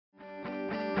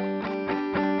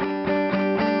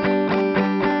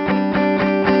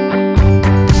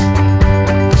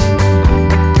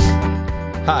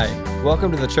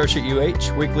Welcome to the Church at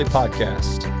UH weekly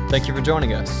podcast. Thank you for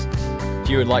joining us. If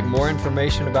you would like more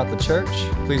information about the church,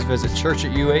 please visit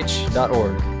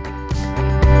churchatuh.org.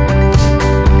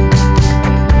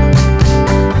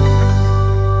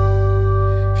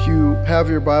 If you have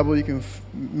your Bible, you can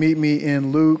meet me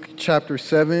in Luke chapter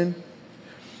 7,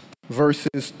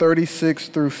 verses 36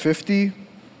 through 50.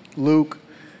 Luke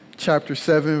chapter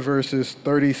 7, verses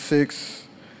 36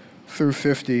 through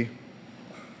 50.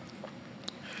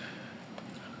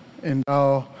 And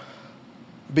I'll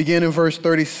begin in verse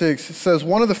 36. It says,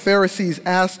 one of the Pharisees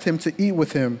asked him to eat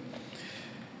with him.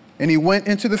 And he went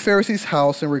into the Pharisee's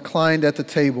house and reclined at the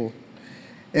table.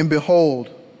 And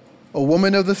behold, a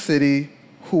woman of the city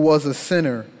who was a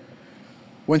sinner,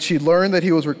 when she learned that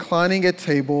he was reclining at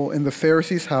table in the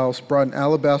Pharisee's house, brought an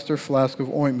alabaster flask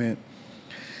of ointment.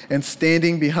 And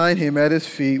standing behind him at his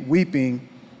feet, weeping,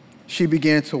 she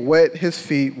began to wet his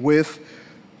feet with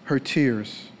her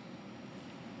tears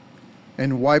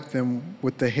and wiped them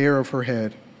with the hair of her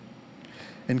head,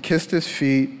 and kissed his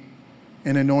feet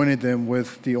and anointed them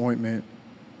with the ointment.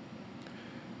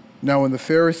 Now when the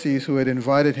Pharisees who had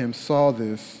invited him saw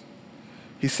this,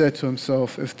 he said to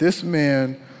himself, if this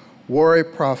man were a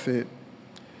prophet,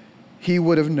 he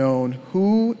would have known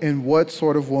who and what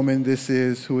sort of woman this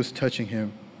is who is touching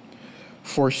him,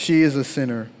 for she is a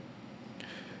sinner.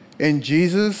 And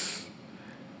Jesus,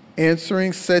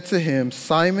 answering, said to him,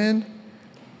 Simon,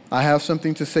 I have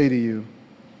something to say to you.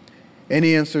 And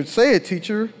he answered, say it,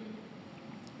 teacher.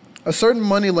 A certain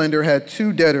moneylender had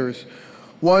two debtors.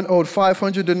 One owed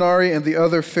 500 denarii and the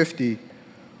other 50.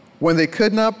 When they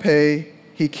could not pay,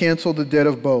 he canceled the debt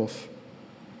of both.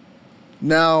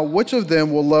 Now, which of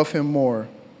them will love him more?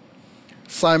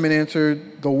 Simon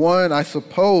answered, the one, I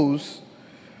suppose,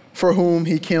 for whom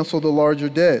he canceled the larger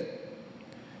debt.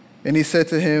 And he said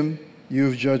to him, you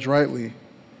have judged rightly.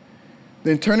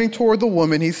 Then turning toward the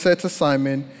woman, he said to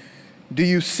Simon, do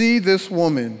you see this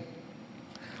woman?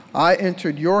 I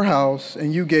entered your house,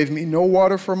 and you gave me no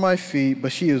water for my feet,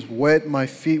 but she has wet my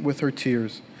feet with her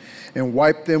tears and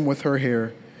wiped them with her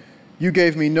hair. You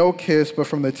gave me no kiss, but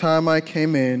from the time I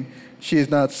came in, she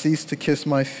has not ceased to kiss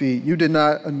my feet. You did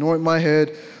not anoint my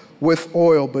head with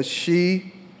oil, but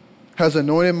she has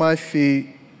anointed my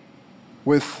feet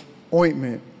with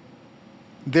ointment.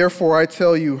 Therefore, I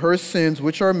tell you, her sins,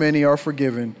 which are many, are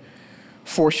forgiven,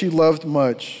 for she loved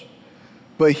much.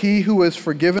 But he who is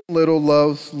forgiven little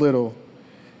loves little.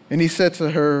 And he said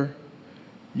to her,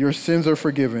 your sins are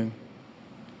forgiven.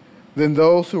 Then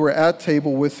those who were at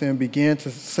table with him began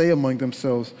to say among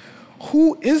themselves,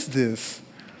 who is this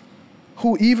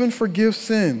who even forgives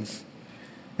sins?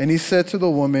 And he said to the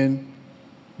woman,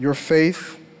 your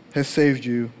faith has saved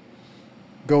you.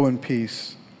 Go in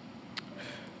peace.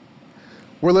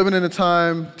 We're living in a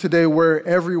time today where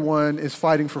everyone is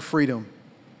fighting for freedom.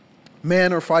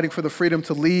 Men are fighting for the freedom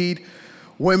to lead.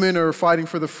 Women are fighting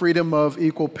for the freedom of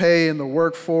equal pay in the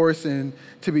workforce and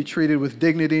to be treated with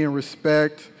dignity and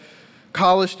respect.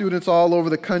 College students all over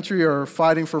the country are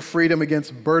fighting for freedom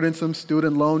against burdensome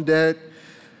student loan debt.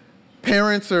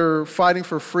 Parents are fighting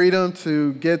for freedom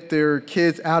to get their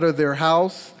kids out of their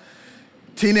house.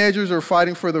 Teenagers are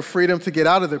fighting for the freedom to get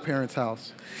out of their parents'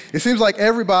 house. It seems like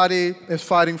everybody is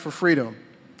fighting for freedom.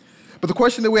 But the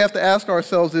question that we have to ask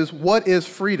ourselves is, what is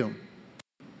freedom?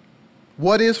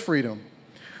 What is freedom?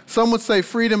 Some would say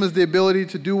freedom is the ability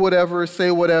to do whatever,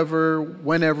 say whatever,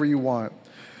 whenever you want.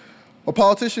 A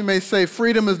politician may say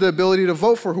freedom is the ability to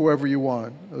vote for whoever you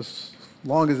want, as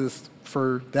long as it's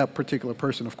for that particular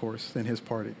person, of course, and his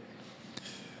party.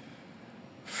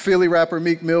 Philly rapper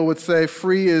Meek Mill would say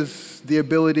free is the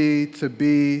ability to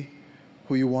be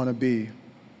who you want to be.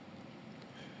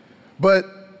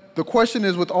 But the question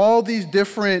is, with all these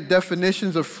different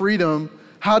definitions of freedom,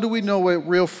 how do we know what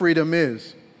real freedom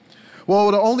is? Well, it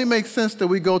would only make sense that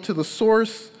we go to the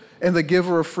source and the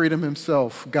giver of freedom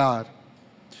himself, God.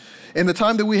 In the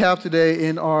time that we have today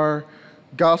in our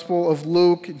Gospel of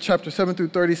Luke, chapter 7 through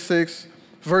 36,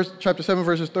 chapter 7,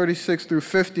 verses 36 through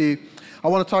 50, I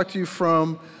want to talk to you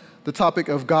from the topic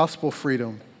of gospel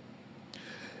freedom.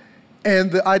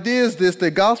 And the idea is this,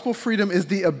 that gospel freedom is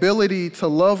the ability to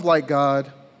love like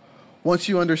God once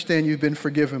you understand you've been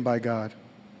forgiven by God.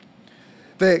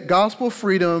 That gospel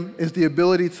freedom is the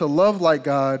ability to love like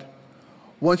God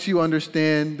once you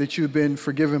understand that you've been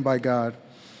forgiven by God.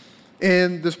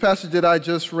 In this passage that I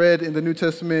just read in the New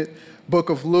Testament book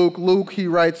of Luke, he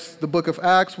writes the book of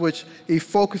Acts, which he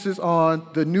focuses on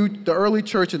the early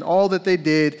church and all that they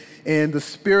did and the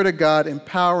Spirit of God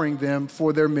empowering them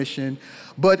for their mission.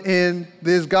 But in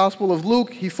this Gospel of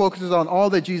Luke, he focuses on all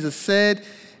that Jesus said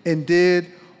and did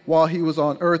while he was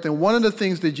on earth. And one of the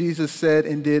things that Jesus said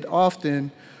and did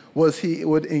often was he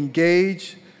would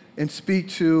engage and speak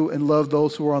to and love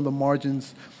those who are on the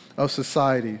margins of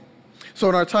society. So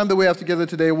in our time that we have together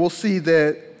today, we'll see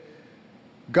that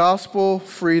gospel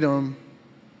freedom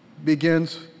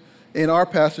begins in our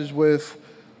passage with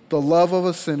the love of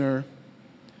a sinner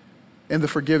and the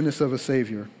forgiveness of a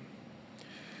Savior.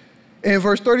 In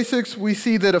verse 36, we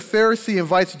see that a Pharisee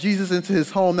invites Jesus into his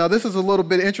home. Now, this is a little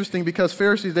bit interesting because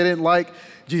Pharisees, they didn't like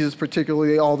Jesus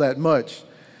particularly all that much.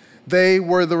 They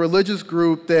were the religious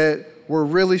group that were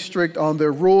really strict on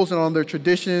their rules and on their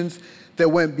traditions that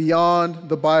went beyond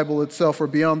the Bible itself or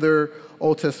beyond their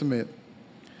Old Testament.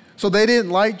 So they didn't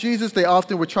like Jesus. They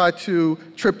often would try to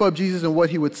trip up Jesus and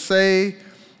what he would say.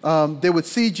 They would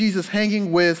see Jesus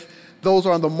hanging with those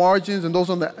are on the margins and those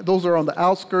are on the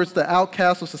outskirts, the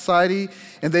outcasts of society.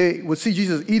 And they would see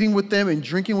Jesus eating with them and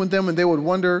drinking with them, and they would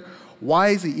wonder, why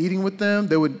is he eating with them?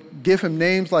 They would give him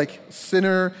names like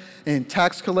sinner and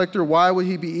tax collector. Why would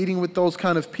he be eating with those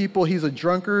kind of people? He's a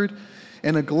drunkard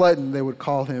and a glutton, they would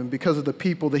call him, because of the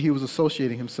people that he was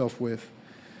associating himself with.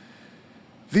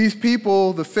 These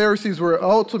people, the Pharisees, were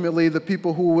ultimately the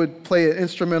people who would play an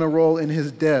instrumental role in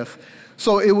his death.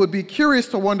 So it would be curious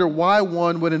to wonder why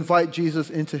one would invite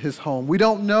Jesus into his home. We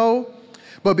don't know,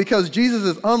 but because Jesus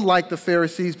is unlike the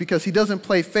Pharisees, because he doesn't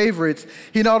play favorites,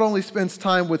 he not only spends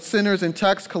time with sinners and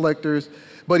tax collectors,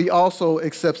 but he also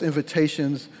accepts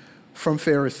invitations from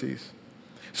Pharisees.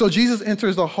 So Jesus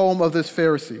enters the home of this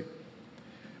Pharisee.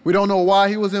 We don't know why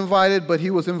he was invited, but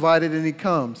he was invited and he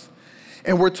comes.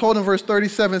 And we're told in verse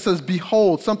 37, it says,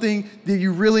 behold, something that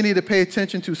you really need to pay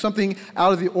attention to, something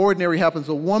out of the ordinary happens.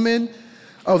 A woman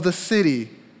of the city,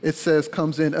 it says,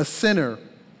 comes in, a sinner.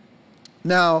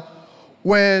 Now,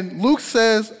 when Luke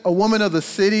says a woman of the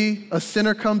city, a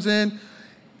sinner comes in,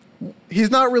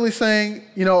 he's not really saying,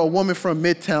 a woman from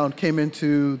Midtown came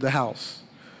into the house,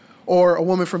 or a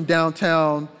woman from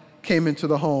downtown came into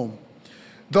the home.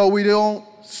 Though we don't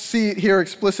see it here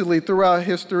explicitly throughout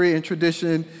history and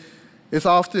tradition, it's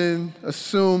often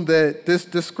assumed that this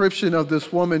description of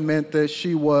this woman meant that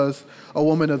she was a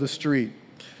woman of the street,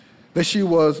 that she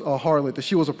was a harlot, that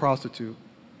she was a prostitute.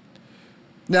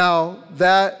 Now,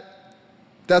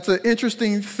 that's an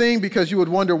interesting thing because you would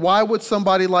wonder, why would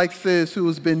somebody like this, who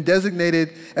has been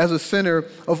designated as a sinner,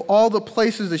 of all the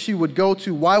places that she would go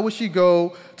to, why would she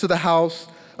go to the house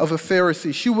of a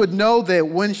Pharisee? She would know that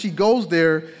when she goes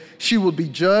there, she would be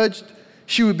judged,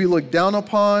 she would be looked down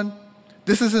upon.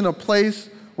 This isn't a place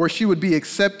where she would be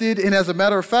accepted. And as a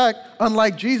matter of fact,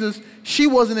 unlike Jesus, she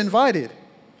wasn't invited.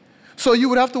 So you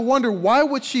would have to wonder, why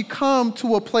would she come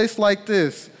to a place like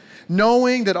this,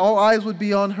 knowing that all eyes would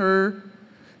be on her,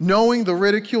 knowing the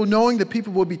ridicule, knowing that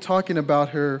people would be talking about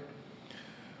her?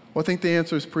 Well, I think the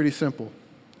answer is pretty simple.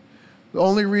 The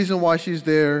only reason why she's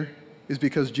there is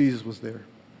because Jesus was there.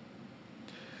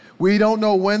 We don't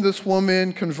know when this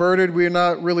woman converted. We're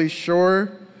not really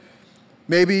sure.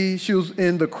 Maybe she was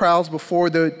in the crowds before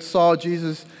that saw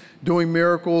Jesus doing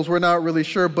miracles. We're not really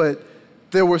sure, but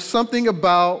there was something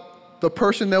about the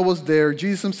person that was there,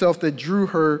 Jesus himself, that drew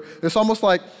her. It's almost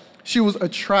like she was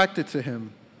attracted to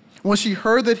him. When she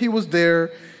heard that he was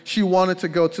there, she wanted to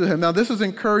go to him. Now, this is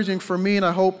encouraging for me, and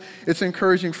I hope it's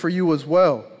encouraging for you as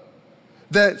well.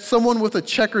 That someone with a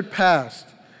checkered past,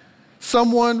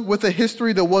 someone with a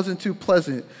history that wasn't too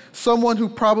pleasant, someone who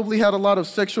probably had a lot of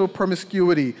sexual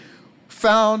promiscuity,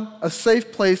 found a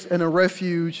safe place and a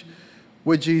refuge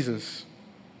with Jesus.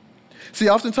 See,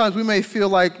 oftentimes we may feel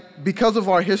like because of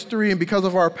our history and because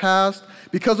of our past,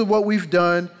 because of what we've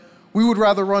done, we would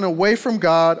rather run away from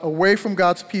God, away from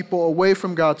God's people, away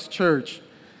from God's church.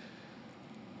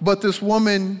 But this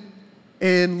woman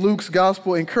in Luke's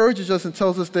gospel encourages us and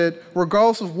tells us that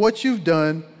regardless of what you've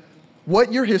done,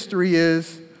 what your history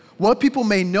is, what people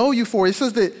may know you for, it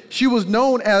says that she was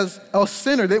known as a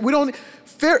sinner. That we don't,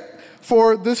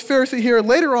 for this Pharisee here,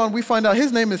 later on we find out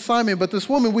his name is Simon, but this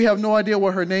woman, we have no idea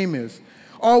what her name is.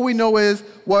 All we know is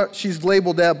what she's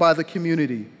labeled at by the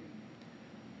community.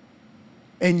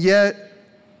 And yet,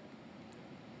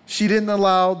 she didn't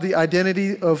allow the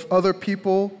identity of other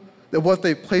people, that what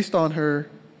they placed on her,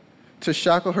 to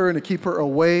shackle her and to keep her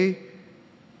away.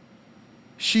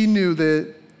 She knew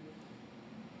that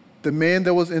the man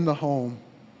that was in the home,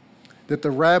 that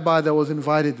the rabbi that was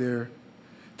invited there,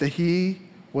 that he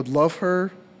would love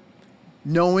her,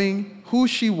 knowing who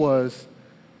she was,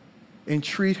 and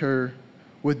treat her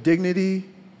with dignity,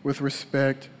 with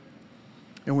respect,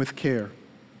 and with care.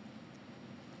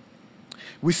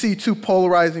 We see two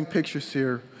polarizing pictures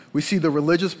here. We see the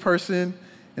religious person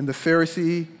and the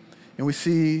Pharisee, and we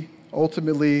see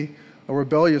ultimately a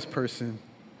rebellious person.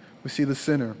 We see the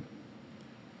sinner.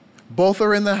 Both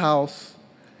are in the house,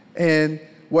 and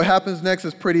what happens next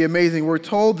is pretty amazing. We're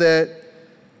told that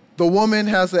the woman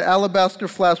has an alabaster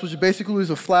flask, which basically is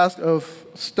a flask of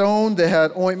stone that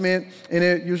had ointment in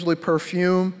it, usually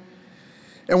perfume.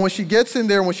 And when she gets in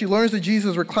there, when she learns that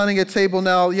Jesus is reclining at table,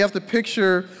 now you have to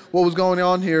picture what was going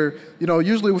on here. You know,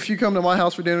 usually if you come to my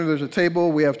house for dinner, there's a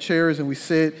table, we have chairs, and we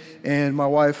sit, and my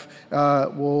wife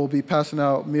will be passing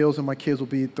out meals, and my kids will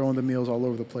be throwing the meals all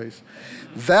over the place.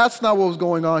 That's not what was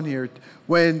going on here.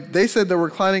 When they said they're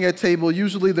reclining at table,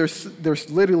 usually they're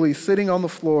literally sitting on the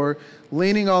floor,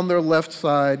 leaning on their left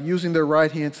side, using their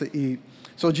right hand to eat.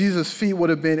 So Jesus' feet would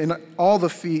have been, and all the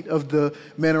feet of the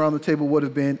men around the table would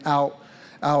have been out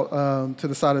to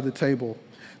the side of the table.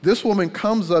 This woman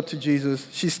comes up to Jesus.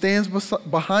 She stands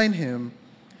behind him,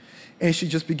 and she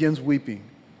just begins weeping.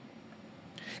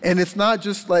 And it's not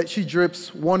just like she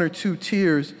drips one or two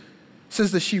tears. It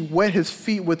says that she wet his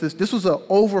feet with this. This was an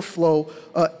overflow,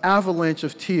 an avalanche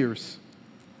of tears.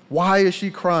 Why is she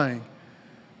crying?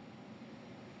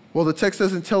 Well, the text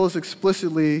doesn't tell us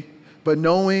explicitly, but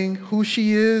knowing who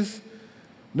she is,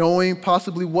 knowing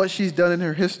possibly what she's done in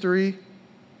her history,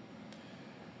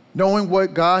 knowing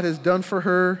what God has done for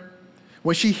her,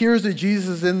 when she hears that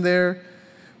Jesus is in there,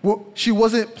 she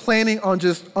wasn't planning on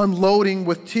just unloading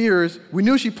with tears. We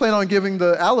knew she planned on giving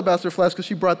the alabaster flask because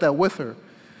she brought that with her.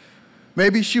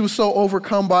 Maybe she was so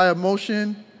overcome by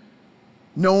emotion,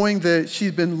 knowing that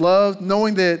she's been loved,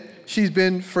 knowing that she's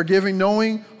been forgiven,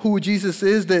 knowing who Jesus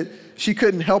is, that she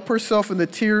couldn't help herself, and the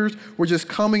tears were just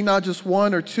coming, not just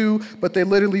one or two, but they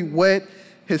literally wet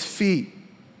his feet.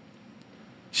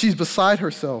 She's beside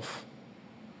herself.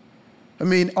 I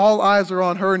mean, all eyes are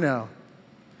on her now.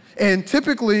 And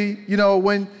typically, you know,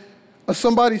 when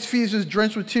somebody's feet is just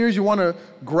drenched with tears, you want to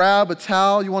grab a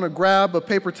towel, you want to grab a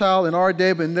paper towel in our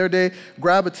day, but in their day,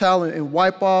 grab a towel and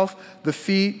wipe off the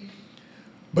feet.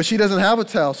 But she doesn't have a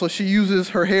towel, so she uses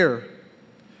her hair. It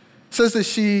says that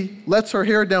she lets her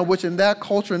hair down, which in that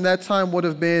culture, in that time, would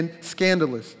have been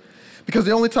scandalous. Because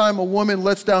the only time a woman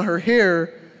lets down her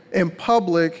hair in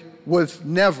public was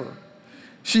never.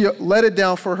 She let it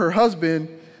down for her husband.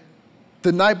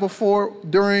 The night before,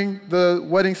 during the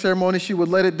wedding ceremony, she would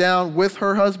let it down with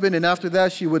her husband, and after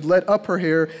that, she would let up her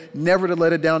hair, never to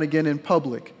let it down again in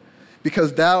public,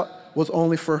 because that was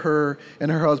only for her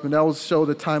and her husband. That was to show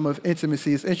the time of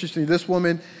intimacy. It's interesting. This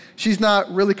woman, she's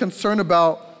not really concerned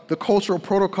about the cultural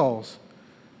protocols.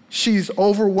 She's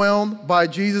overwhelmed by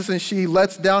Jesus, and she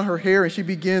lets down her hair, and she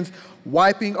begins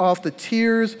wiping off the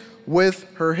tears with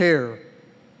her hair.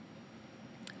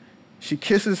 She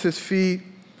kisses his feet,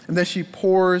 and then she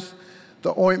pours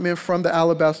the ointment from the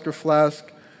alabaster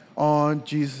flask on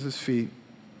Jesus' feet.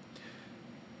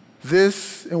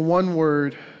 This, in one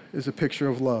word, is a picture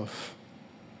of love.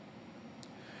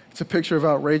 It's a picture of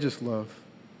outrageous love.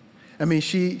 I mean,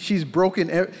 she's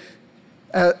broken.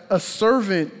 A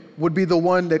servant would be the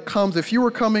one that comes. If you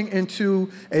were coming into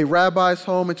a rabbi's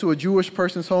home, into a Jewish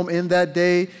person's home in that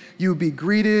day, you would be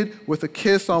greeted with a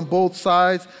kiss on both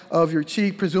sides of your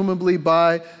cheek, presumably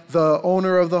by the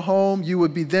owner of the home. You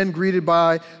would be then greeted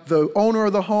by the owner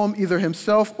of the home, either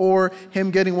himself or him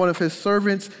getting one of his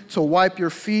servants to wipe your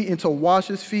feet and to wash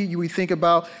his feet. You would think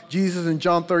about Jesus in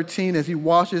John 13 as he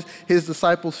washes his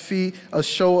disciples' feet, a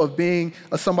show of being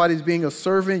somebody's being a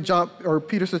servant.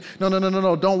 Peter says,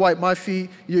 no, don't wipe my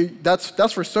feet.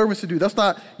 That's for servants to do.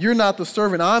 You're not the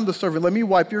servant. I'm the servant. Let me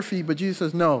wipe your feet. But Jesus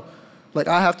says, no. Like,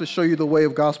 I have to show you the way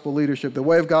of gospel leadership. The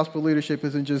way of gospel leadership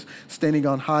isn't just standing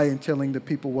on high and telling the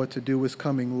people what to do. It's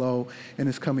coming low, and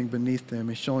it's coming beneath them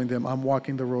and showing them, I'm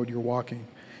walking the road you're walking.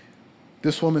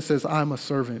 This woman says, I'm a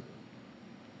servant.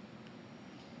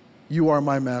 You are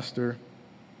my master.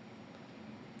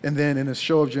 And then in a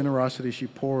show of generosity, she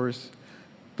pours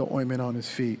the ointment on his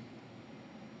feet.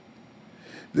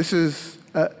 This is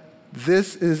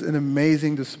an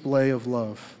amazing display of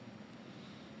love.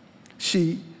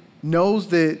 She knows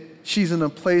that she's in a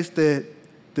place that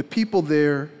the people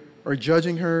there are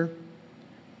judging her.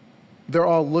 They're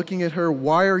all looking at her.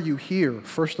 Why are you here,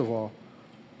 first of all?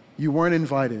 You weren't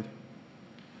invited.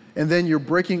 And then you're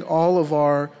breaking all of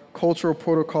our cultural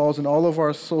protocols and all of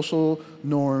our social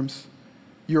norms.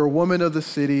 You're a woman of the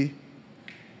city.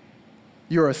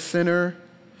 You're a sinner.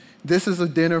 This is a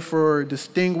dinner for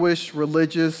distinguished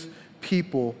religious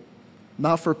people,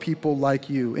 not for people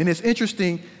like you. And it's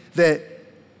interesting that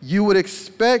you would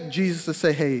expect Jesus to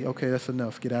say, hey, okay, that's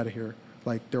enough. Get out of here.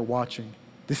 Like, they're watching.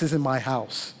 This isn't my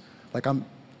house. Like,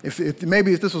 if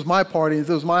this was my party, if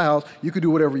this was my house, you could do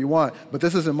whatever you want. But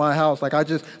this isn't my house. Like,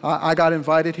 I got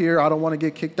invited here. I don't want to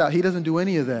get kicked out. He doesn't do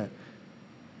any of that.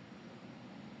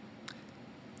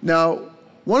 Now,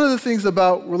 one of the things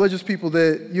about religious people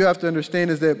that you have to understand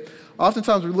is that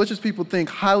oftentimes religious people think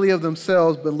highly of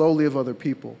themselves but lowly of other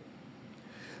people.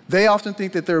 They often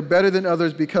think that they're better than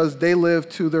others because they live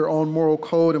to their own moral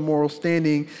code and moral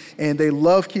standing, and they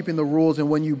love keeping the rules, and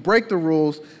when you break the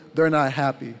rules, they're not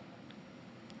happy.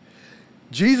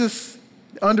 Jesus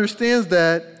understands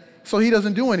that, so he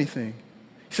doesn't do anything.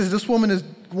 He says, this woman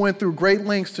went through great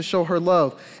lengths to show her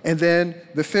love. And then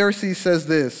the Pharisee says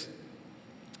this.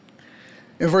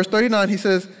 In verse 39, he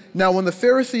says, now when the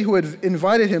Pharisee who had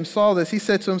invited him saw this, he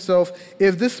said to himself,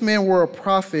 if this man were a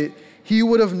prophet, he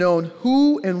would have known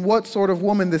who and what sort of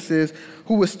woman this is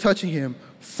who was touching him.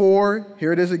 For,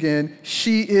 here it is again,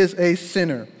 she is a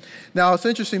sinner. Now, it's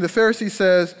interesting. The Pharisee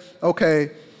says,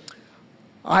 okay,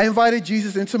 I invited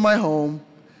Jesus into my home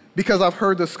because I've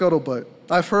heard the scuttlebutt.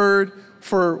 I've heard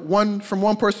from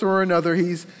one person or another,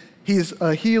 he's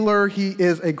a healer, he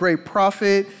is a great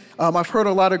prophet. I've heard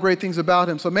a lot of great things about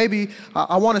him, so maybe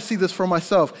I want to see this for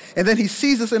myself. And then he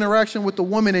sees this interaction with the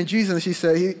woman and Jesus,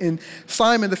 and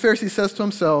Simon, the Pharisee, says to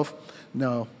himself,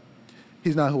 no,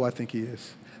 he's not who I think he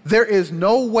is. There is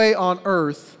no way on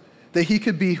earth that he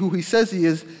could be who he says he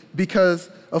is because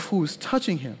of who's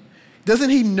touching him. Doesn't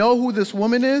he know who this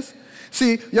woman is?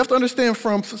 See, you have to understand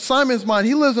from Simon's mind,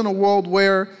 he lives in a world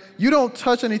where you don't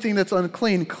touch anything that's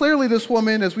unclean. Clearly, this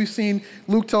woman, as we've seen,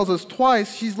 Luke tells us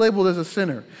twice, she's labeled as a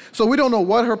sinner. So we don't know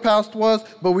what her past was,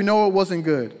 but we know it wasn't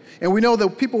good. And we know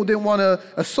that people didn't want to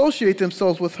associate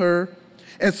themselves with her.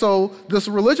 And so this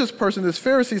religious person, this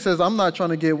Pharisee, says, I'm not trying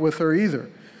to get with her either.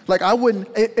 Like, I wouldn't,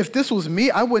 if this was me,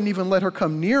 I wouldn't even let her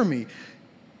come near me.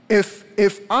 If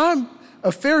I'm a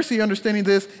Pharisee understanding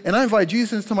this, and I invite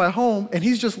Jesus into my home, and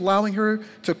he's just allowing her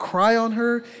to cry on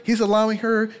her. He's allowing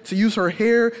her to use her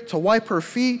hair to wipe her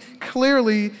feet.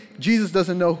 Clearly, Jesus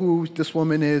doesn't know who this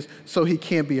woman is, so he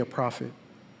can't be a prophet.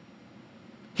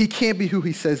 He can't be who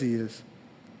he says he is.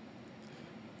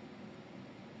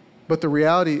 But the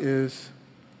reality is,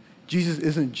 Jesus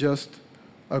isn't just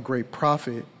a great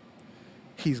prophet.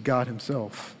 He's God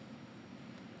himself.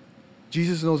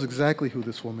 Jesus knows exactly who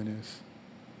this woman is.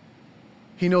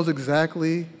 He knows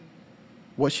exactly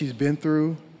what she's been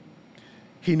through.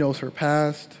 He knows her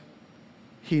past.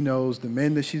 He knows the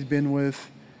men that she's been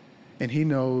with. And he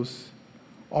knows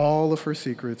all of her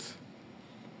secrets.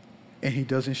 And he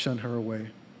doesn't shun her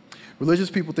away. Religious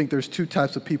people think there's two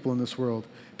types of people in this world.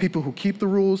 People who keep the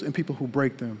rules and people who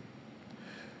break them.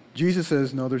 Jesus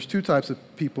says, no, there's two types of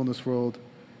people in this world.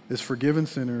 There's forgiven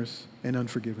sinners and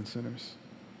unforgiven sinners.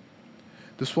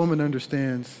 This woman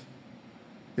understands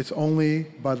it's only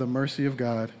by the mercy of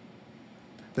God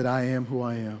that I am who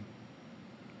I am.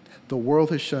 The world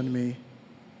has shunned me.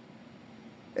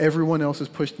 Everyone else has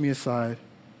pushed me aside.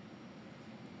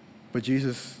 But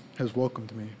Jesus has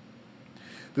welcomed me.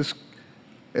 This,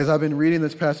 as I've been reading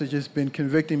this passage, it's been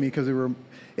convicting me because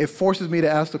it forces me to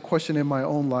ask the question in my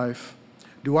own life,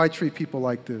 do I treat people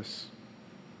like this?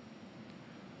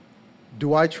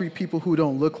 Do I treat people who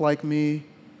don't look like me?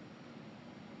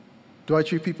 Do I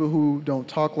treat people who don't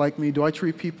talk like me? Do I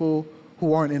treat people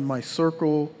who aren't in my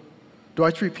circle? Do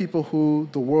I treat people who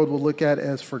the world will look at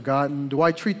as forgotten? Do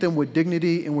I treat them with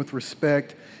dignity and with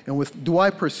respect? And do I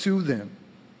pursue them?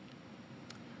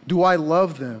 Do I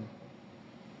love them?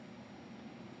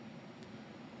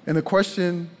 And the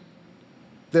question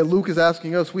that Luke is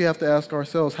asking us, we have to ask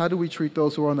ourselves, how do we treat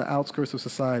those who are on the outskirts of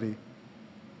society?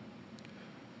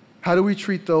 How do we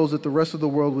treat those that the rest of the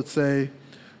world would say,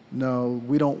 no,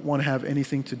 we don't want to have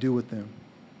anything to do with them?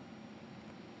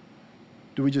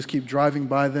 Do we just keep driving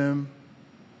by them,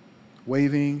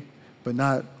 waving, but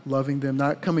not loving them,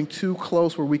 not coming too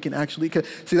close where we can actually...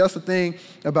 See, that's the thing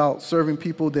about serving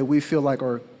people that we feel like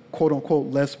are quote-unquote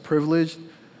less privileged.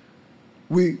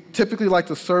 We typically like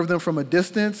to serve them from a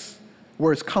distance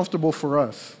where it's comfortable for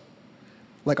us.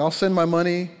 Like, I'll send my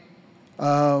money,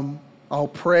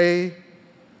 I'll pray,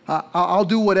 I'll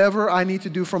do whatever I need to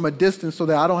do from a distance so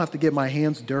that I don't have to get my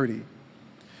hands dirty.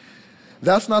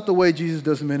 That's not the way Jesus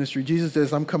does ministry. Jesus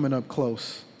says, I'm coming up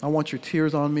close. I want your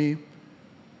tears on me.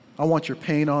 I want your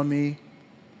pain on me.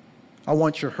 I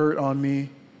want your hurt on me.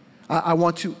 I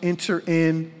want to enter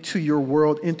into your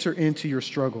world, enter into your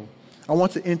struggle. I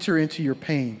want to enter into your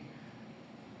pain.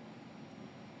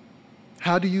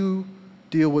 How do you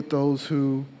deal with those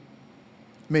who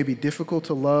may be difficult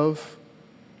to love?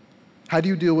 How do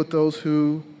you deal with those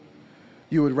who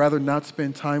you would rather not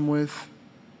spend time with,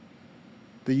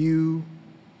 that you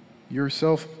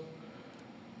yourself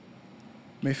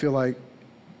may feel like,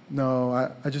 no,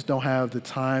 I just don't have the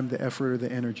time, the effort, or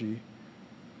the energy?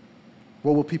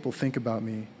 What will people think about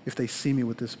me if they see me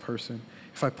with this person?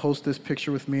 If I post this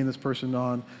picture with me and this person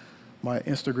on my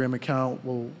Instagram account?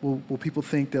 Will people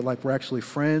think that like we're actually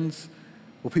friends?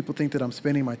 Will people think that I'm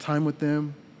spending my time with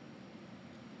them?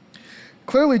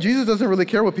 Clearly, Jesus doesn't really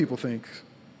care what people think,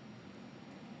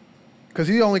 because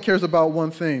he only cares about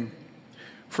one thing: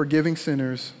 forgiving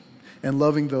sinners and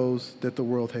loving those that the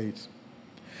world hates.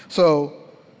 So,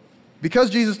 because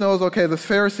Jesus knows, okay, the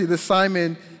Pharisee, this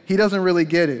Simon, he doesn't really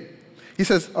get it. He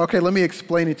says, okay, let me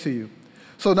explain it to you.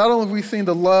 So not only have we seen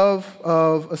the love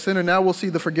of a sinner, now we'll see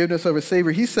the forgiveness of a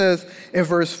Savior. He says in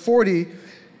verse 40,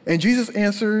 and Jesus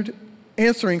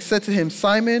answering said to him,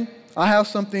 Simon, I have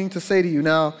something to say to you.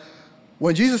 Now,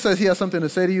 when Jesus says he has something to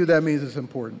say to you, that means it's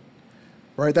important,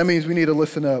 right? That means we need to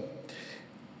listen up.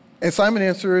 And Simon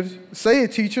answered, say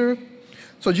it, teacher.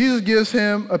 So Jesus gives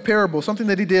him a parable, something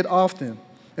that he did often.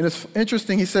 And it's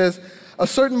interesting. He says, a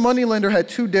certain moneylender had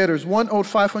two debtors. One owed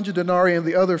 500 denarii and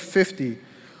the other 50.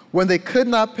 When they could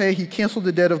not pay, he canceled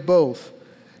the debt of both.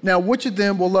 Now, which of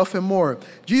them will love him more?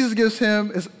 Jesus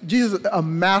is a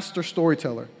master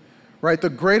storyteller, right? The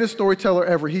greatest storyteller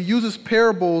ever. He uses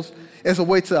parables as a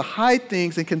way to hide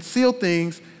things and conceal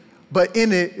things, but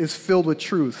in it is filled with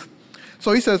truth.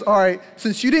 So he says, all right,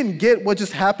 since you didn't get what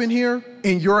just happened here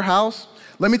in your house,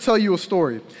 let me tell you a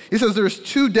story. He says there's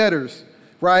two debtors,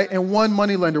 right, and one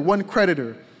moneylender, one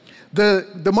creditor.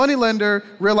 The moneylender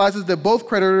realizes that both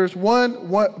creditors,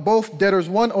 both debtors,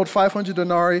 one owed 500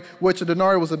 denarii, which a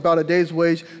denarii was about a day's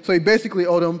wage. So he basically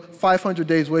owed him 500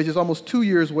 days' wages, almost 2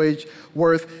 years' wage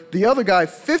worth. The other guy,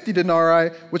 50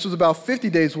 denarii, which was about 50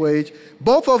 days' wage.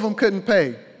 Both of them couldn't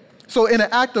pay. So in an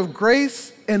act of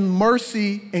grace and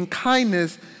mercy and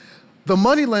kindness, the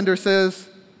moneylender says,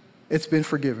 it's been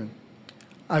forgiven.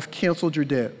 I've canceled your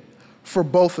debt for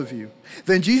both of you.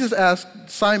 Then Jesus asked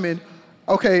Simon,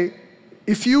 okay,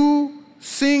 if you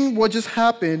seeing what just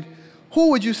happened, who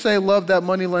would you say loved that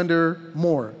moneylender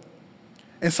more?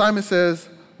 And Simon says,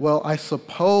 well, I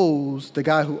suppose the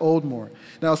guy who owed more.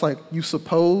 Now it's like, you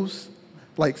suppose?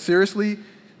 Like, seriously?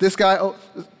 This guy,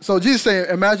 so Jesus saying,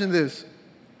 imagine this.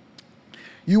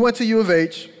 You went to U of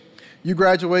H, you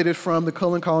graduated from the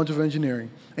Cullen College of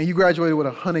Engineering, and you graduated with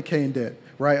 $100K in debt,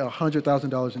 right?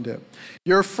 $100,000 in debt.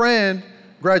 Your friend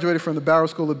graduated from the Barrow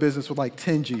School of Business with like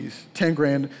 10 G's, 10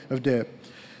 grand of debt.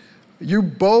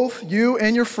 You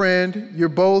and your friend, you're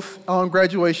both on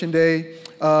graduation day.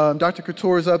 Dr.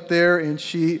 Couture is up there, and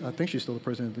I think she's still the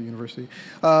president of the university.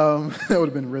 That would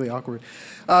have been really awkward.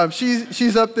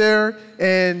 She's up there,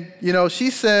 and she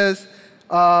says,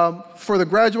 for the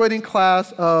graduating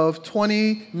class of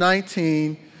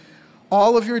 2019,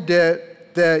 all of your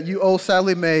debt that you owe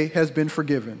Sally Mae has been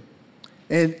forgiven.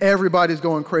 And everybody's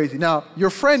going crazy. Now, your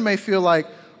friend may feel like,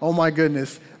 oh my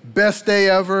goodness, best day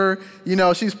ever.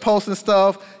 She's posting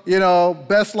stuff,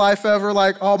 best life ever,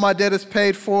 like all my debt is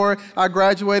paid for. I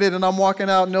graduated and I'm walking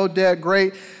out, no debt,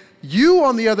 great. You,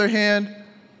 on the other hand,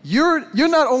 you're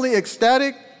not only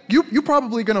ecstatic, you're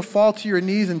probably gonna fall to your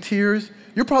knees in tears.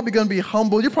 You're probably gonna be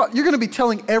humble. You're gonna be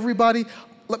telling everybody.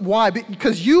 Why?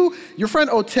 Because your friend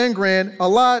owed 10 grand, a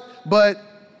lot, but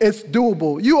it's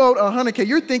doable. You owed 100K.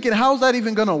 You're thinking, how's that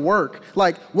even gonna work?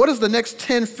 Like, what does the next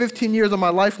 10, 15 years of my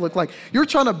life look like? You're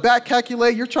trying to back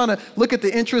calculate. You're trying to look at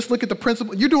the interest, look at the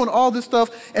principal. You're doing all this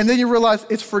stuff, and then you realize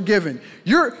it's forgiven.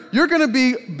 You're gonna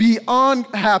be beyond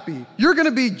happy. You're gonna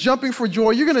be jumping for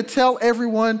joy. You're gonna tell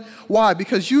everyone. Why?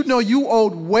 Because you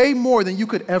owed way more than you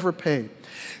could ever pay.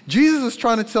 Jesus is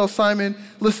trying to tell Simon,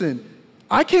 listen,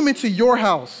 I came into your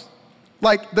house.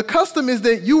 Like, the custom is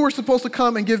that you were supposed to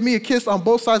come and give me a kiss on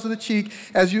both sides of the cheek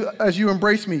as you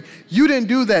embraced me. You didn't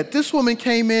do that. This woman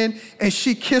came in and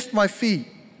she kissed my feet.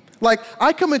 Like,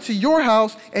 I come into your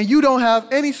house and you don't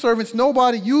have any servants,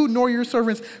 nobody, you nor your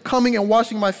servants, coming and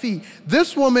washing my feet.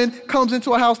 This woman comes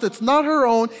into a house that's not her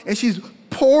own and she's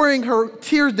pouring her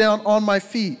tears down on my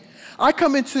feet. I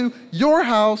come into your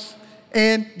house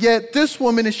and yet this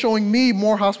woman is showing me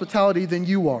more hospitality than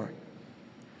you are.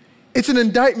 It's an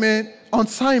indictment on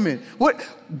Simon.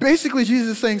 Basically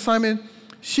Jesus is saying, Simon,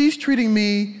 she's treating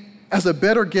me as a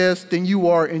better guest than you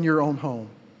are in your own home.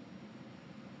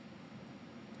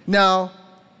 Now,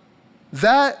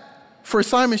 that for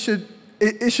Simon should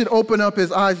open up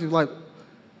his eyes. He's like,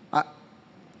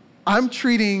 I'm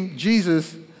treating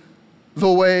Jesus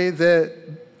the way that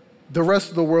the rest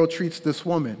of the world treats this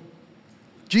woman.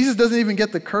 Jesus doesn't even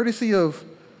get the courtesy of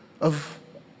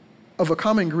a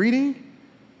common greeting.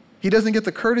 He doesn't get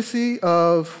the courtesy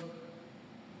of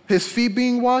his feet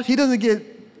being washed. He doesn't get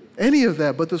any of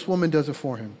that, but this woman does it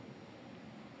for him.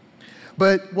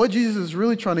 But what Jesus is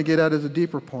really trying to get at is a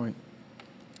deeper point.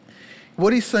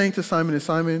 What he's saying to Simon is,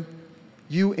 Simon,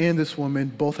 you and this woman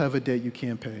both have a debt you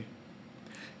can't pay.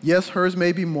 Yes, hers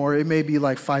may be more. It may be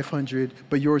like 500,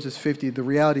 but yours is 50. The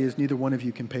reality is neither one of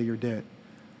you can pay your debt.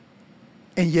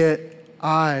 And yet,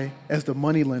 I, as the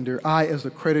moneylender, I, as the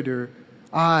creditor,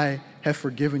 I have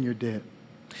forgiven your debt.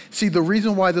 See, the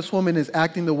reason why this woman is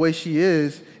acting the way she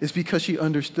is because she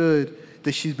understood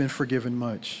that she's been forgiven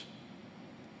much.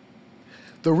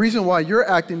 The reason why you're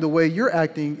acting the way you're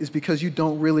acting is because you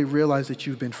don't really realize that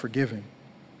you've been forgiven.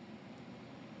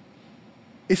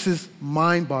 It's just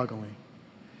mind-boggling.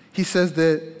 He says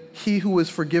that he who is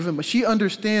forgiven, but she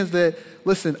understands that,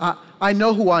 listen, I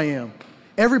know who I am.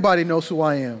 Everybody knows who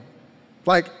I am.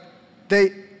 Like,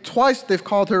 twice they've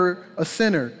called her a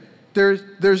sinner.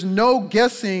 There's no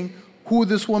guessing who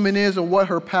this woman is or what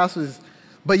her past is.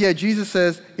 But yet Jesus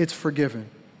says it's forgiven.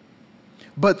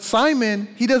 But Simon,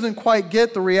 he doesn't quite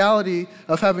get the reality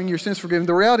of having your sins forgiven.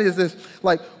 The reality is this,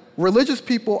 like, religious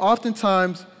people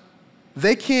oftentimes,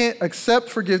 they can't accept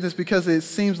forgiveness because it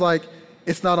seems like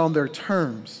it's not on their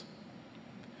terms.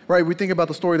 Right? We think about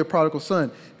the story of the prodigal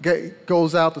son.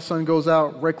 The son goes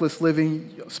out, reckless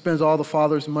living, spends all the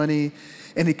father's money,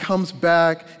 and he comes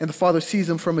back, and the father sees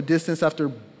him from a distance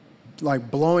after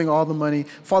like blowing all the money.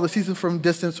 Father sees him from a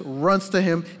distance, runs to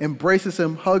him, embraces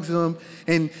him, hugs him,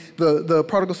 and the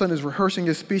prodigal son is rehearsing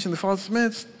his speech, and the father says,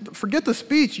 man, forget the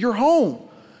speech, you're home.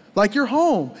 Like, you're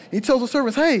home. And he tells the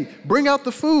servants, hey, bring out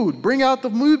the food, bring out the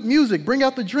music, bring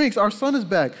out the drinks, our son is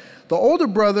back. The older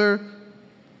brother,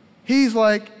 he's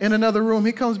like in another room.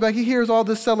 He comes back, he hears all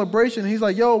this celebration. He's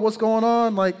like, yo, what's going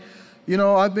on? Like,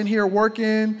 I've been here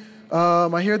working.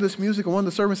 I hear this music. And one of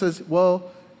the servants says,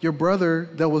 well, your brother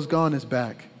that was gone is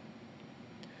back.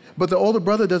 But the older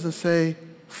brother doesn't say,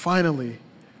 finally,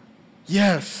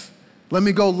 yes, let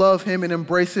me go love him and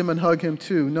embrace him and hug him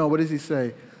too. No, what does he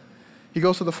say? He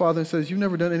goes to the father and says, you've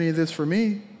never done any of this for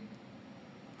me.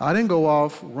 I didn't go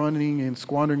off running and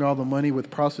squandering all the money with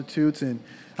prostitutes, and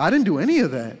I didn't do any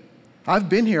of that. I've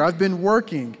been here. I've been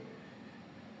working.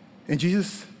 And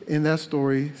Jesus, in that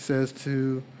story, says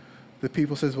to the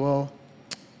people, well,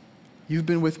 you've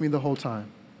been with me the whole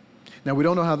time. Now, we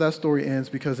don't know how that story ends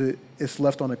because it's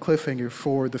left on a cliffhanger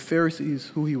for the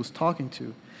Pharisees who he was talking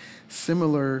to.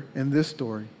 Similar in this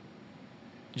story.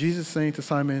 Jesus saying to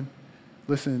Simon,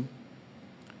 listen,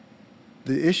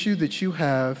 the issue that you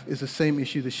have is the same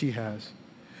issue that she has.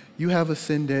 You have a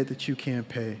sin debt that you can't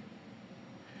pay.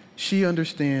 She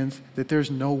understands that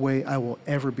there's no way I will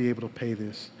ever be able to pay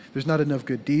this. There's not enough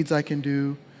good deeds I can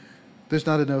do. There's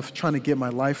not enough trying to get my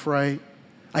life right.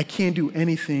 I can't do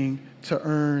anything to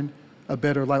earn a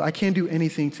better life. I can't do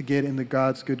anything to get into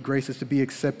God's good graces, to be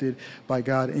accepted by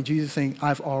God. And Jesus is saying,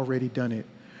 I've already done it.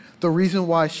 The reason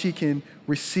why she can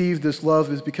receive this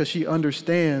love is because she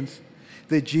understands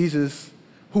that Jesus,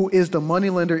 who is the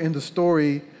moneylender in the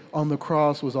story on the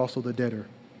cross, was also the debtor.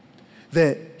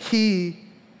 That he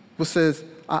says,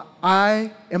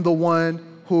 I am the one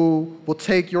who will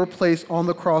take your place on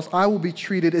the cross. I will be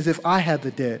treated as if I had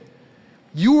the debt.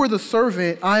 You are the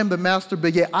servant, I am the master,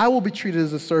 but yet I will be treated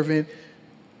as a servant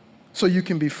so you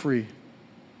can be free.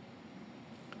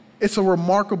 It's a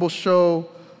remarkable show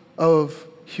of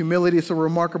humility. It's a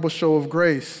remarkable show of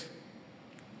grace.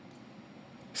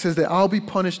 It says that I'll be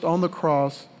punished on the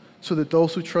cross so that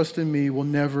those who trust in me will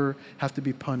never have to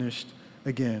be punished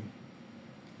again.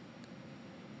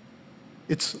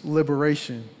 It's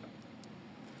liberation.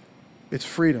 It's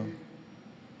freedom.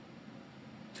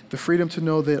 The freedom to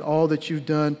know that all that you've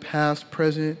done, past,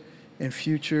 present, and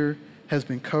future, has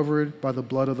been covered by the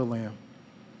blood of the Lamb.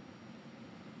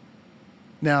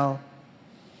 Now,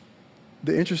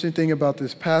 the interesting thing about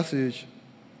this passage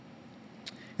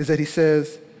is that he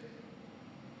says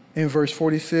in verse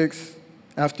 46,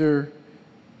 after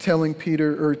telling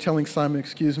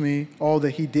Simon, all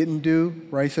that he didn't do,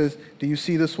 right? He says, do you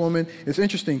see this woman? It's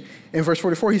interesting. In verse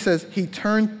 44, he says, he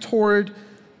turned toward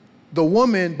the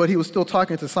woman, but he was still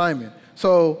talking to Simon.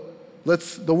 So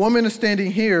the woman is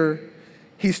standing here.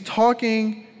 He's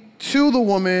talking to the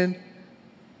woman,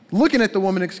 looking at the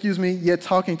woman, yet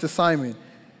talking to Simon.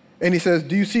 And he says,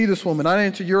 do you see this woman? I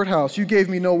entered your house. You gave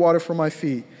me no water for my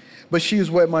feet, but she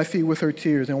has wet my feet with her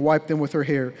tears and wiped them with her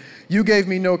hair. You gave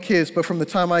me no kiss, but from the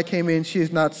time I came in, she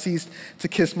has not ceased to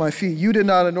kiss my feet. You did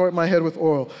not anoint my head with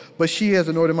oil, but she has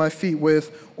anointed my feet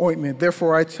with ointment.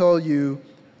 Therefore, I tell you,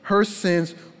 her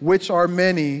sins, which are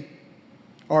many,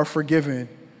 are forgiven,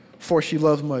 for she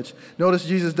loves much. Notice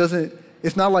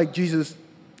it's not like Jesus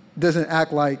doesn't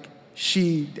act like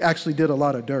she actually did a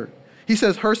lot of dirt. He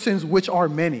says her sins, which are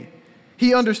many.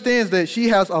 He understands that she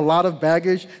has a lot of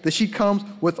baggage, that she comes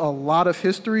with a lot of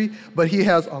history, but he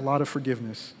has a lot of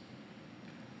forgiveness.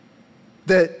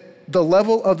 That the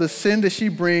level of the sin that she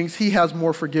brings, he has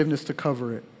more forgiveness to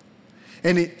cover it.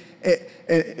 And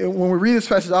when we read this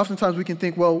passage, oftentimes we can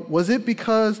think, well, was it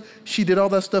because she did all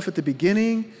that stuff at the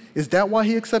beginning? Is that why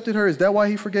he accepted her? Is that why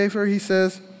he forgave her? He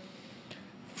says,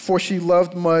 for she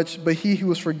loved much, but he who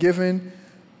was forgiven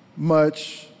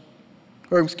much,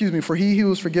 for he who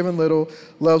was forgiven little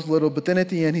loves little. But then at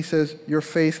the end he says, your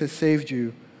faith has saved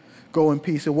you. Go in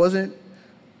peace. It wasn't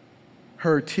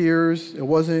her tears. It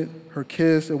wasn't her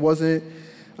kiss. It wasn't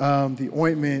the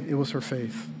ointment. It was her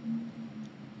faith.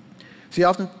 See,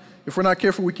 often, if we're not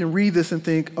careful, we can read this and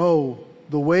think, oh,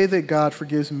 the way that God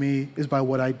forgives me is by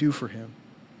what I do for him.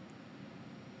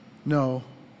 No,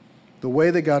 the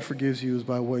way that God forgives you is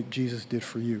by what Jesus did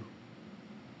for you.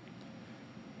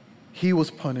 He was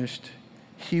punished.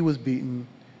 He was beaten.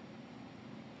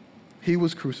 He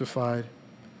was crucified.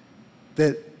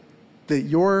 That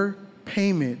your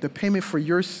payment, the payment for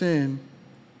your sin,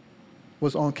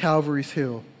 was on Calvary's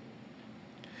hill.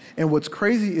 And what's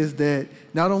crazy is that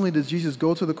not only does Jesus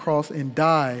go to the cross and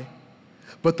die,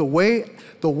 but the way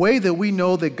that we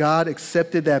know that God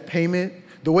accepted that payment,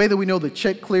 the way that we know the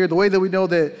check cleared, the way that we know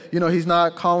that, he's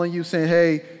not calling you saying,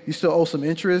 hey, you still owe some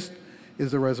interest,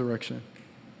 is the resurrection.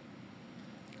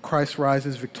 Christ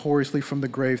rises victoriously from the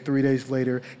grave 3 days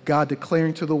later, God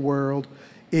declaring to the world,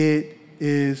 it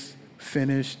is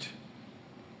finished.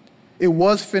 It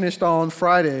was finished on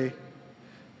Friday,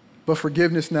 but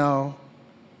forgiveness now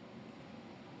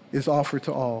is offered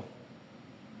to all.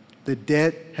 The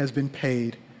debt has been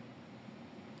paid.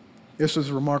 This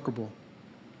is remarkable.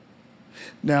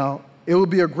 Now, it would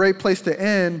be a great place to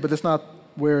end, but that's not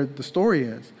where the story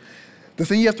ends. The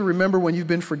thing you have to remember when you've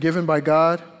been forgiven by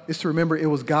God is to remember it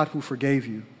was God who forgave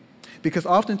you. Because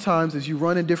oftentimes, as you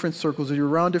run in different circles, as you're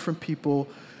around different people,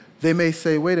 they may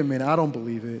say, wait a minute, I don't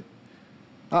believe it.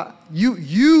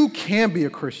 You can be a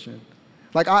Christian.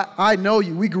 Like, I know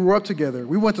you. We grew up together.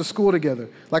 We went to school together.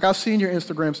 Like, I've seen your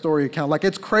Instagram story account. Like,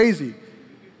 it's crazy.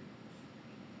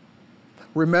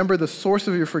 Remember, the source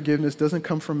of your forgiveness doesn't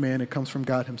come from man. It comes from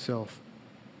God himself.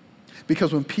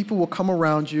 Because when people will come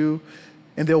around you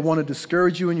and they'll want to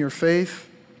discourage you in your faith,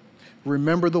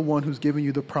 remember the one who's given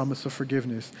you the promise of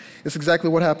forgiveness. It's exactly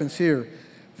what happens here.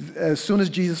 As soon as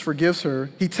Jesus forgives her,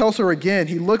 he tells her again,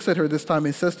 he looks at her this time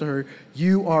and says to her,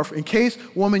 you are, in case,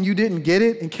 woman, you didn't get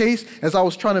it, in case, as I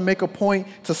was trying to make a point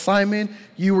to Simon,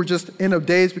 you were just in a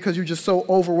daze because you're just so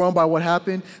overwhelmed by what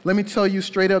happened, let me tell you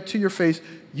straight up to your face,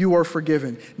 you are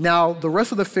forgiven. Now, the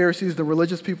rest of the Pharisees, the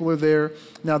religious people are there.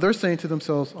 Now, they're saying to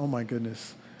themselves, oh my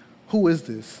goodness, who is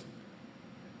this?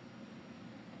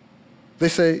 They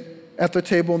say at the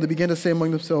table and they begin to say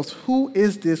among themselves, who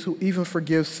is this who even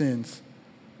forgives sins?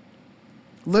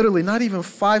 Literally, not even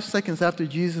 5 seconds after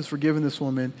Jesus has forgiven this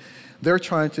woman, they're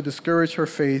trying to discourage her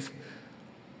faith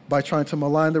by trying to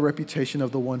malign the reputation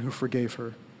of the one who forgave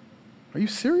her. Are you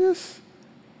serious?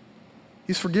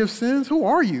 He's forgives sins? Who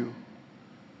are you?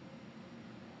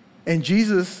 And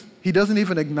Jesus, he doesn't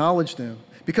even acknowledge them.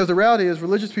 Because the reality is,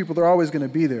 religious people, they're always going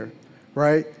to be there,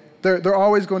 right? They're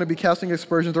always going to be casting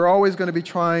aspersions. They're always going to be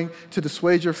trying to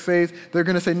dissuade your faith. They're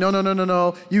going to say, no.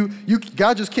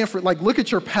 God just can't, look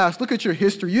at your past. Look at your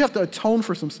history. You have to atone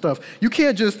for some stuff. You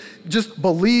can't just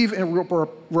believe and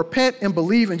repent and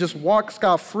believe and just walk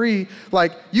scot-free.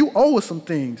 Like, you owe us some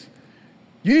things.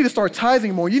 You need to start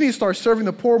tithing more. You need to start serving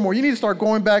the poor more. You need to start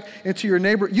going back into your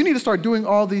neighbor. You need to start doing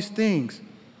all these things.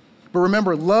 But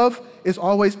remember, love is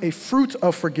always a fruit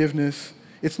of forgiveness.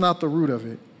 It's not the root of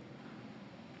it.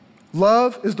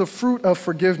 Love is the fruit of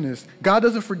forgiveness. God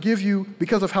doesn't forgive you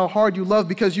because of how hard you love,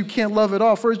 because you can't love at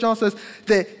all. 1 John says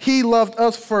that he loved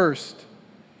us first.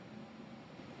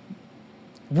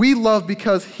 We love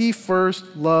because he first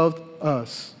loved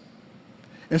us.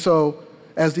 And so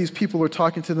as these people are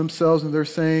talking to themselves and they're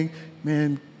saying,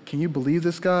 man, can you believe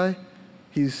this guy?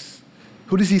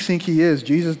 Who does he think he is?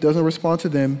 Jesus doesn't respond to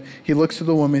them. He looks to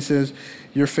the woman and says,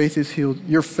 your faith is healed.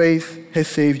 Your faith has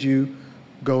saved you.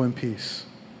 Go in peace.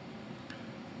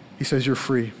 He says you're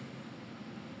free.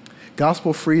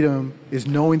 Gospel freedom is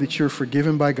knowing that you're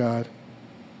forgiven by God,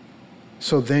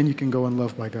 so then you can go and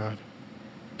love by God.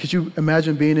 Could you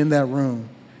imagine being in that room?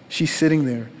 She's sitting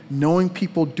there, knowing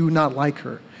people do not like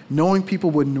her, knowing people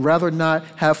would rather not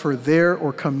have her there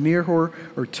or come near her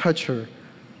or touch her.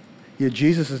 Yet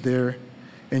Jesus is there,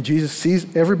 and Jesus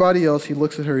sees everybody else. He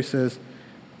looks at her, he says,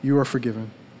 you are forgiven.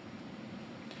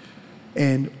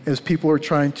 And as people are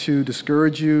trying to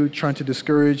discourage you, trying to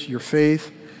discourage your faith,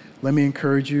 let me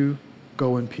encourage you,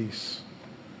 go in peace.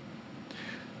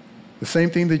 The same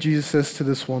thing that Jesus says to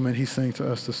this woman, he's saying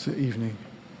to us this evening.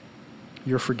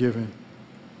 You're forgiven.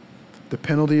 The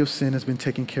penalty of sin has been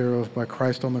taken care of by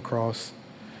Christ on the cross.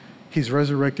 He's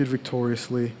resurrected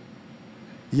victoriously.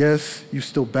 Yes, you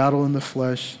still battle in the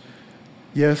flesh.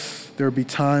 Yes, there will be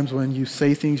times when you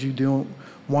say things you don't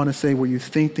want to say, where you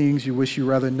think things you wish you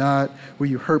rather not, where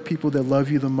you hurt people that love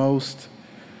you the most.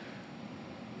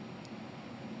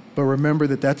 But remember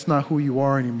that that's not who you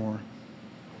are anymore.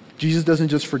 Jesus doesn't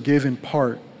just forgive in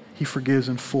part, he forgives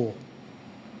in full.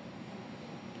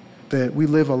 That we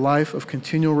live a life of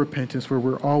continual repentance where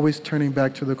we're always turning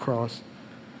back to the cross,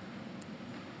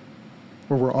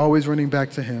 where we're always running back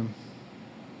to him,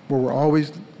 where we're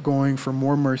always going for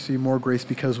more mercy, more grace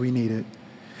because we need it.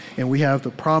 And we have the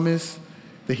promise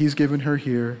that he's given her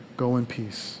here, go in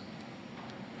peace.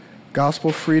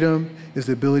 Gospel freedom is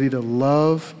the ability to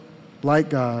love like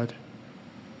God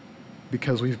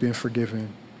because we've been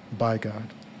forgiven by God.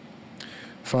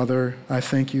 Father, I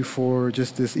thank you for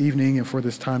just this evening and for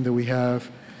this time that we have.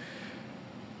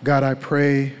 God, I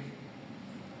pray,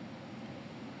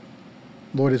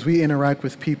 Lord, as we interact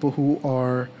with people who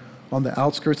are on the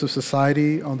outskirts of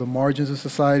society, on the margins of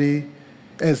society,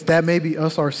 as that may be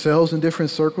us ourselves in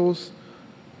different circles,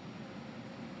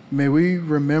 may we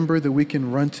remember that we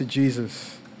can run to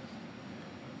Jesus,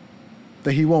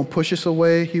 that he won't push us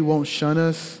away, he won't shun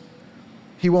us,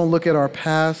 he won't look at our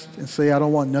past and say, I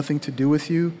don't want nothing to do with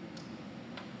you.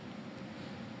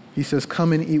 He says,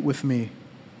 come and eat with me.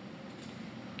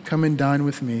 Come and dine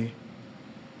with me.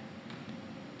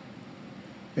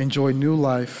 Enjoy new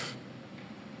life.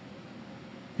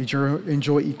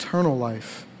 Enjoy eternal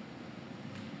life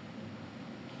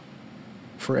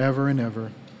forever and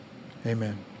ever.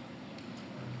 Amen.